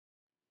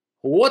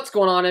What's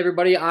going on,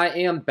 everybody? I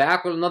am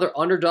back with another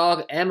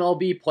Underdog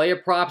MLB player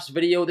props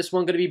video. This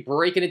one going to be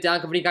breaking it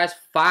down, giving you guys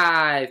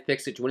 5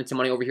 picks to win some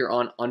money over here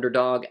on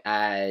Underdog.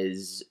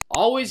 As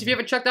always, if you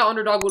haven't checked out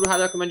Underdog, would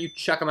highly recommend you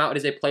check them out. It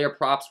is a player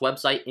props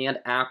website and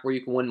app where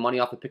you can win money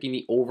off of picking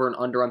the over and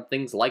under on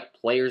things like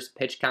players,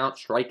 pitch count,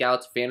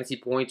 strikeouts, fantasy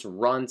points,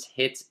 runs,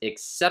 hits,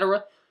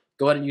 etc.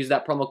 Go ahead and use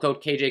that promo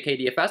code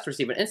KJK DFS to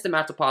receive an instant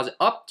match deposit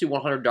up to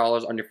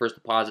 $100 on your first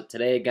deposit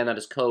today. Again, that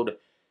is code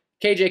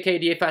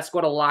KJK DFS.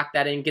 Go to lock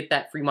that in, get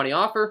that free money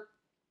offer,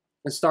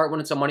 and start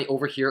winning some money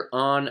over here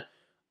on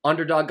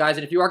Underdog, guys.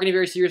 And if you are going to be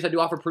very serious, I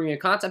do offer premium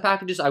content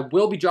packages. I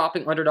will be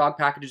dropping Underdog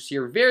packages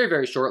here very,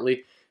 very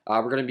shortly.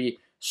 We're going to be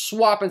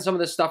swapping some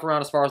of this stuff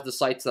around as far as the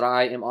sites that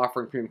I am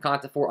offering premium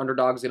content for.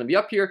 Underdog is going to be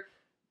up here.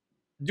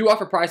 Do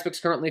offer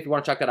PrizePicks currently if you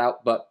want to check that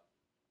out, but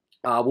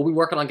we'll be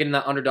working on getting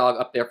that Underdog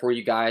up there for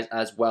you guys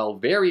as well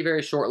very,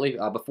 very shortly,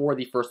 before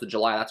the 1st of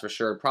July, that's for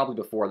sure, probably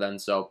before then.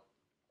 So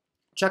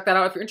check that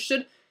out if you're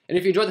interested. And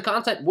if you enjoyed the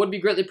content, would be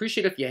greatly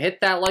appreciated if you hit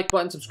that like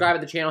button, subscribe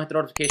to the channel, hit the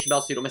notification bell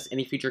so you don't miss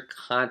any future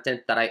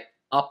content that I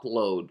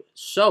upload.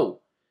 So,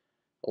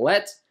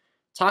 let's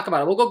talk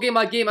about it. We'll go game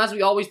by game as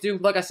we always do.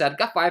 Like I said,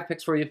 got 5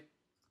 picks for you.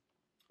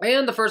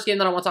 And the first game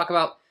that I want to talk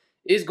about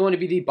is going to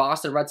be the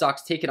Boston Red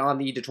Sox taking on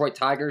the Detroit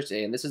Tigers.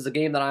 And this is a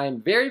game that I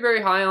am very,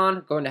 very high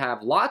on. Going to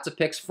have lots of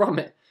picks from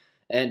it.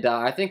 And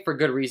I think for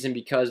good reason,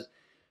 because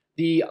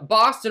the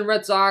Boston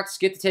Red Sox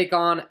get to take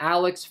on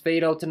Alex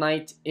Faedo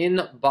tonight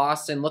in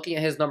Boston. Looking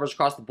at his numbers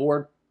across the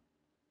board,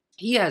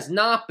 he has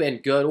not been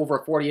good. Over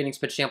a 40 innings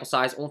pitch sample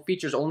size.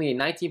 Features only a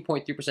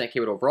 19.3% K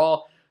rate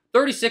overall.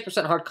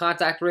 36% hard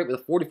contact rate with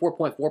a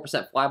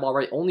 44.4% fly ball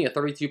rate. Only a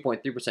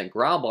 32.3%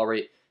 ground ball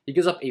rate. He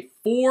gives up a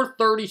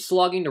 430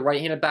 slugging to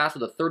right-handed bats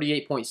with a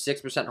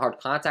 38.6% hard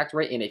contact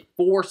rate. And a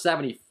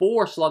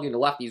 474 slugging to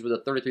lefties with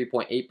a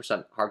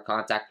 33.8% hard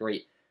contact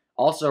rate.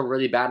 Also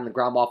really bad in the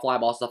ground ball, fly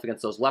ball stuff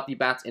against those lefty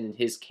bats, and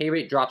his K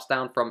rate drops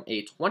down from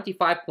a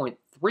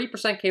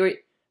 25.3% K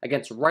rate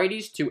against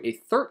righties to a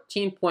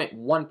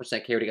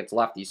 13.1% K rate against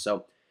lefties.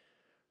 So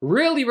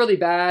really, really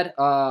bad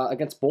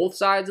against both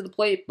sides of the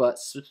plate, but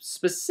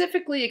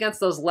specifically against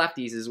those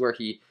lefties is where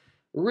he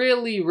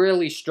really,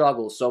 really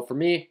struggles. So for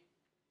me,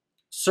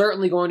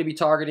 certainly going to be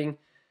targeting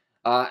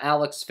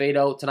Alex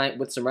Faedo tonight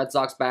with some Red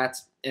Sox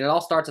bats. And it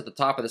all starts at the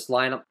top of this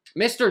lineup.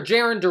 Mr.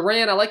 Jarren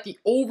Duran, I like the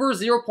over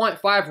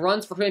 0.5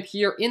 runs for him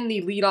here in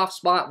the leadoff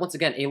spot. Once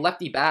again, a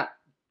lefty bat.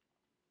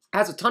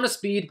 Has a ton of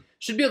speed.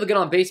 Should be able to get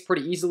on base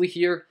pretty easily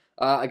here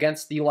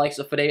against the likes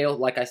of Faedo,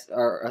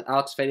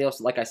 Alex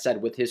Faedo, like I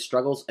said, with his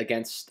struggles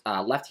against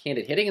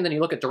left-handed hitting. And then you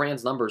look at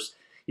Duran's numbers.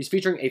 He's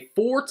featuring a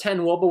 410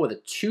 WOBA with a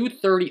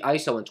 230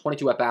 ISO and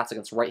 22 at-bats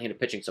against right-handed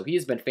pitching. So he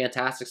has been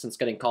fantastic since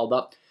getting called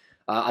up.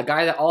 A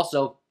guy that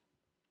also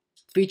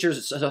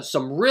features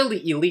some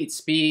really elite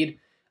speed.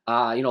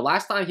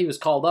 Last time he was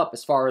called up,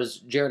 as far as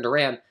Jarren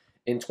Duran,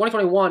 in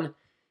 2021,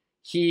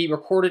 he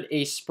recorded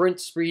a sprint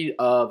speed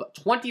of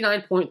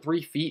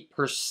 29.3 feet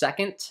per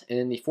second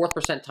in the 4th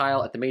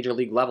percentile at the major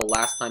league level.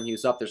 Last time he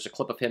was up, there's a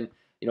clip of him,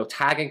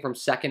 tagging from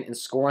second and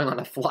scoring on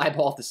a fly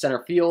ball to center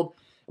field.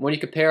 And when you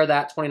compare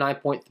that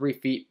 29.3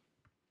 feet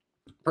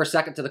per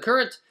second to the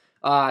current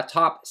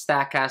top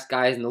StatCast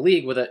guys in the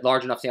league with a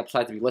large enough sample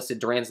size to be listed,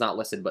 Duran's not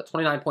listed, but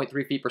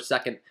 29.3 feet per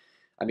second.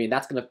 I mean,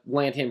 that's going to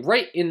land him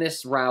right in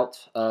this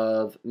route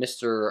of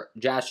Mr.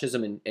 Jazz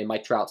Chisholm and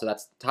Mike Trout. So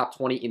that's top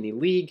 20 in the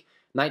league.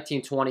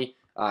 19-20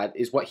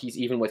 is what he's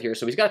even with here.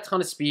 So he's got a ton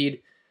of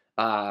speed.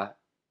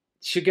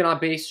 Should get on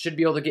base. Should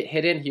be able to get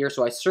hit in here.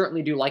 So I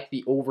certainly do like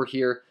the over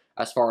here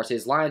as far as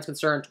his line is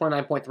concerned.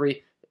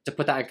 29.3. To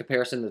put that in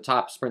comparison, the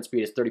top sprint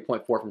speed is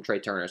 30.4 from Trey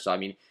Turner. So, I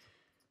mean,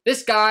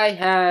 this guy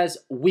has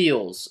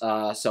wheels.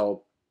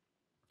 So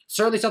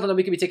certainly something that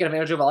we can be taking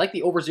advantage of. I like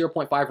the over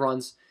 0.5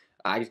 runs.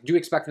 I do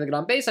expect him to get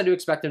on base. I do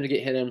expect him to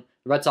get hit in.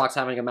 The Red Sox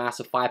having a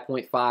massive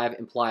 5.5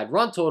 implied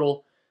run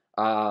total.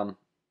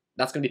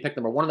 That's going to be pick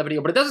number 1 in the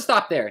video. But it doesn't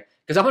stop there,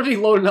 because I'm going to be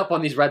loading up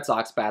on these Red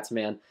Sox bats,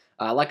 man.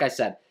 Like I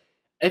said,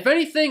 if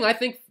anything, I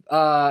think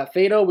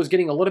Faedo was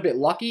getting a little bit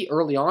lucky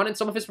early on in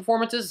some of his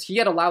performances. He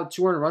had allowed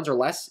 200 runs or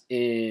less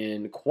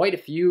in quite a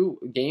few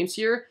games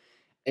here.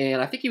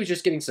 And I think he was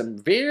just getting some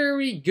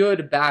very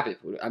good BABIP.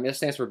 I mean, that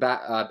stands for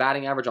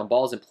batting average on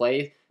balls in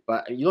play.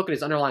 But you look at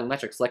his underlying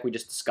metrics, like we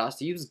just discussed,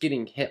 he was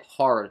getting hit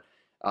hard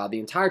the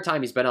entire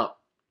time he's been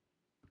up.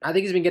 I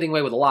think he's been getting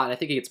away with a lot, and I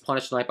think he gets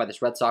punished tonight by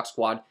this Red Sox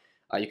squad.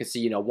 You can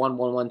see,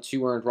 1-1-1,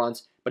 2 earned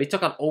runs. But he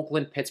took on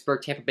Oakland,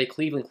 Pittsburgh, Tampa Bay,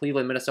 Cleveland,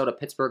 Minnesota,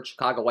 Pittsburgh,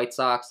 Chicago White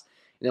Sox.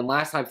 And then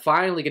last time,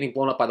 finally getting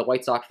blown up by the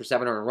White Sox for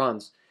 7 earned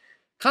runs.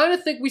 Kind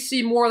of think we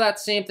see more of that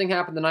same thing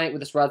happen tonight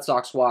with this Red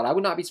Sox squad. I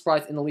would not be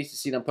surprised in the least to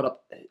see them put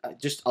up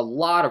just a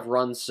lot of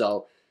runs.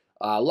 So,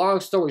 long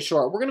story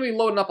short, we're going to be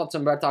loading up on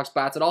some Red Sox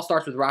bats. It all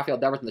starts with Rafael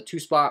Devers in the 2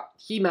 spot.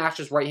 He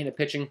matches right-handed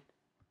pitching.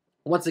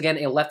 Once again,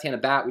 a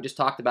left-handed bat. We just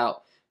talked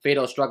about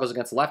Faedo's struggles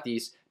against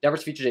lefties.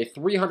 Devers features a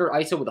 300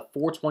 ISO with a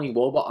 420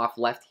 WOBA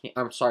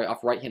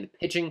off right-handed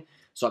pitching.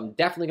 So I'm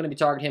definitely going to be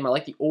targeting him. I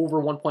like the over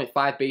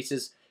 1.5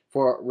 bases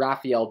for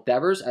Rafael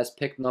Devers as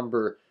pick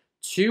number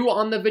 2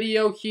 on the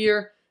video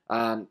here.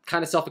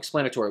 Kind of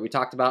self-explanatory. We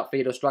talked about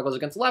Fado struggles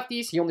against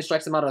lefties. He only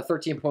strikes them out at a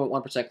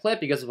 13.1%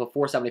 clip. He gives up a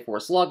 474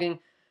 slugging.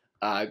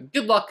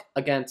 Good luck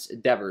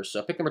against Devers.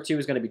 So pick number 2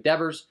 is going to be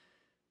Devers.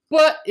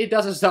 But it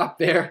doesn't stop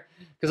there,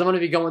 because I'm going to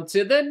be going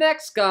to the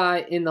next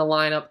guy in the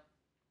lineup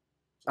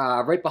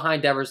right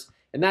behind Devers,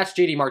 and that's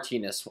JD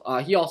Martinez.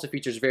 He also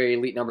features very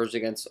elite numbers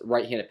against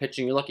right-handed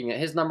pitching. You're looking at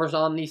his numbers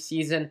on the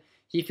season.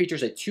 He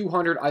features a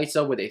 200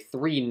 ISO with a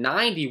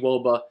 390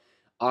 WOBA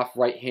off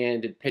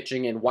right-handed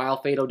pitching, and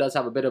while Fado does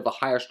have a bit of a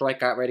higher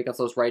strikeout rate against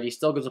those righties,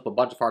 still gives up a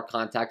bunch of hard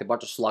contact, a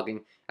bunch of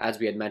slugging, as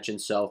we had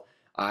mentioned. So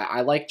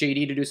I like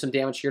JD to do some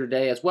damage here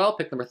today as well.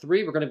 Pick number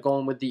 3, we're going to go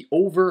in with the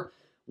over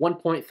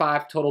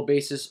 1.5 total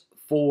bases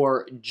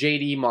for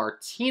JD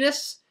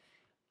Martinez.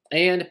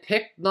 And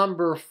pick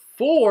number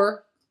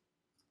 4,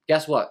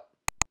 guess what?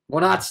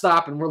 We're not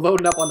stopping. We're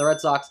loading up on the Red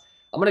Sox.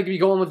 I'm going to be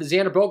going with the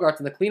Xander Bogaerts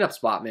in the cleanup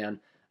spot, man.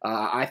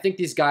 I think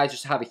these guys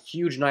just have a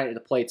huge night at the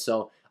plate,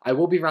 so I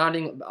will be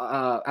rounding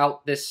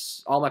out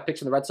all my picks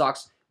from the Red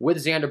Sox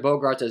with Xander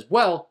Bogaerts as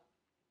well.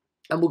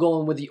 And we'll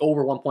go in with the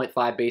over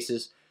 1.5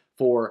 bases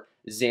for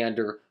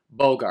Xander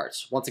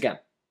Bogaerts. Once again,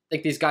 I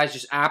think these guys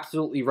just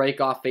absolutely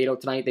rake off Fado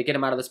tonight. They get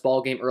him out of this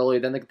ball game early.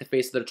 Then they get to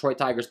face the Detroit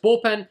Tigers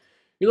bullpen.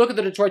 You look at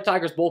the Detroit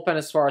Tigers bullpen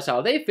as far as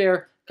how they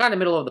fare, kind of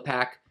middle of the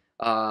pack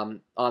on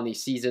the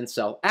season.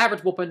 So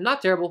average bullpen,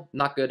 not terrible,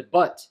 not good.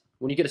 But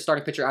when you get a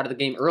starting pitcher out of the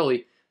game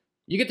early,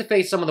 you get to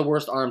face some of the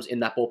worst arms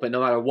in that bullpen,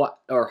 no matter what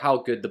or how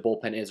good the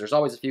bullpen is. There's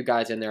always a few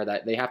guys in there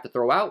that they have to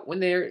throw out when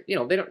they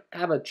don't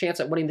have a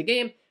chance at winning the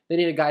game. They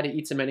need a guy to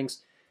eat some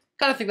innings.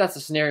 Kind of think that's the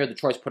scenario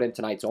Detroit's put in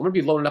tonight. So I'm going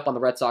to be loading up on the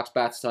Red Sox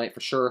bats tonight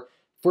for sure.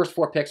 First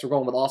 4 picks, we're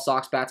going with all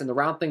Sox bats. And to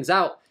round things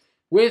out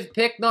with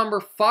pick number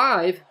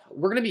 5,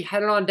 we're going to be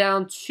heading on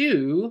down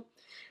to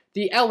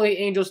the LA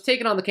Angels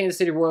taking on the Kansas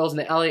City Royals. And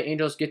the LA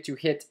Angels get to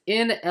hit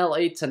in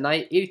LA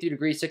tonight. 83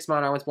 degrees,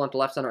 6-mile-an-hour winds blowing to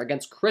left center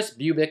against Chris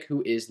Bubic,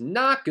 who is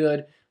not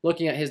good.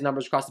 Looking at his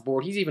numbers across the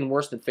board, he's even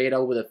worse than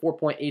Fado with a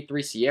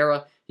 4.83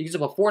 Sierra. He gives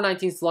up a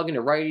 419 slugging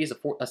to righties,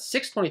 a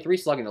 623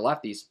 slugging to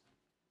lefties.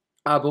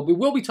 But we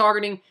will be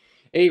targeting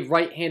a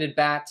right-handed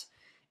bat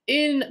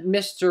in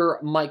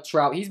Mr. Mike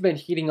Trout. He's been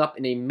heating up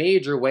in a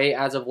major way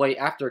as of late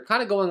after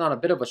kind of going on a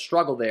bit of a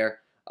struggle there.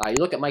 You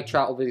look at Mike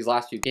Trout over these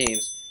last few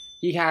games.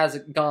 He has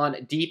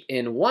gone deep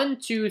in 1,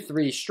 2,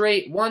 3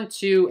 straight, 1,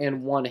 2,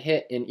 and 1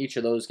 hit in each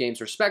of those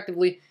games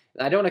respectively.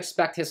 And I don't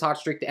expect his hot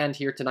streak to end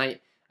here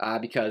tonight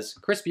because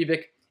Chris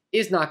Bubic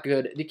is not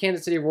good. The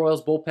Kansas City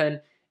Royals bullpen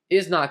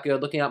is not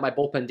good. Looking at my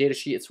bullpen data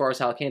sheet as far as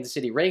how Kansas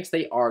City ranks,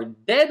 they are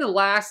dead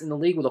last in the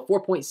league with a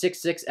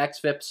 4.66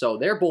 xFIP, so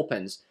their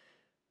bullpen's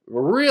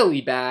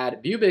really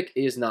bad. Bubic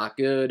is not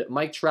good.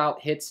 Mike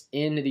Trout hits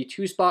in the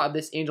 2 spot of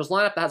this Angels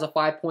lineup that has a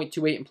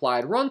 5.28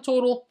 implied run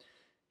total.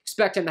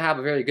 Expect him to have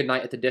a very good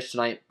night at the dish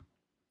tonight.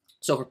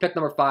 So for pick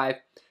number 5,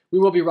 we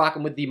will be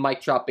rocking with the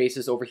Mike Trout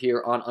bases over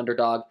here on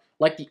Underdog.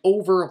 Like the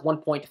over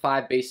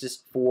 1.5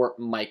 bases for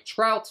Mike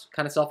Trout.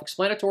 Kind of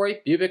self-explanatory.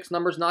 Bubic's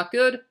numbers not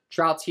good.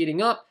 Trout's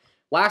heating up.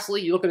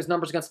 Lastly, you look at his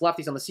numbers against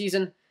lefties on the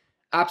season.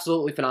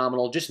 Absolutely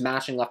phenomenal. Just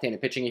mashing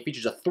left-handed pitching. He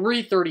features a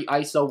 330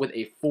 ISO with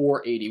a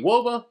 480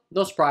 WOBA.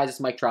 No surprise, it's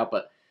Mike Trout,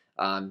 but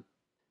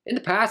in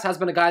the past has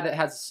been a guy that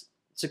has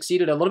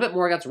succeeded a little bit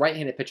more against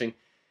right-handed pitching.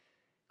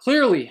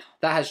 Clearly,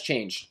 that has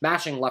changed.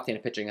 Mashing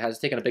left-handed pitching has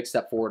taken a big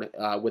step forward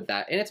with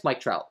that, and it's Mike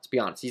Trout, to be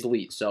honest. He's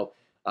elite, so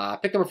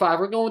pick number 5,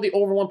 we're going with the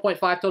over 1.5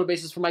 total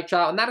bases for Mike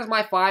Trout, and that is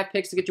my 5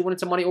 picks to get you winning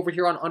some money over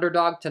here on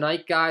Underdog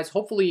tonight, guys.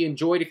 Hopefully you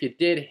enjoyed. If you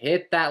did,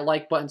 hit that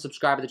like button,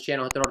 subscribe to the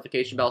channel, hit the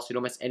notification bell so you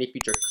don't miss any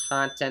future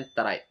content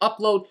that I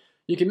upload.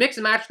 You can mix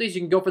and match these.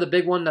 You can go for the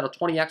big one, that'll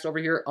 20x over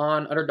here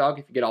on Underdog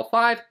if you get all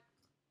 5.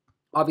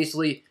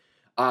 Obviously,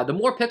 the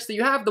more picks that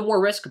you have, the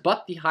more risk,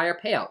 but the higher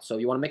payout. So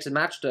you want to mix and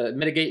match to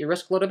mitigate your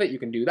risk a little bit, you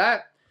can do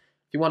that.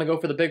 If you want to go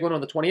for the big one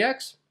on the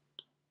 20x,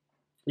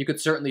 you could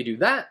certainly do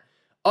that.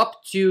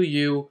 Up to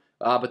you,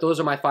 but those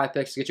are my 5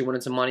 picks to get you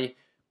winning some money.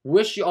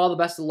 Wish you all the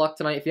best of luck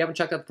tonight. If you haven't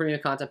checked out the premium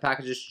content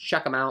packages,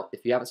 check them out.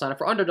 If you haven't signed up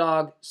for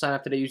Underdog, sign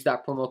up today. Use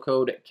that promo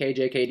code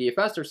KJK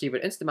DFS to receive an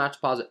instant match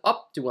deposit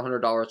up to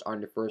 $100 on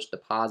your first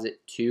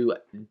deposit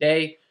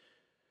today.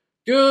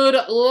 Good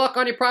luck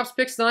on your props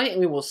picks tonight,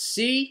 and we will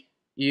see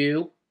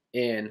you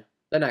in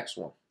the next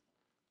one.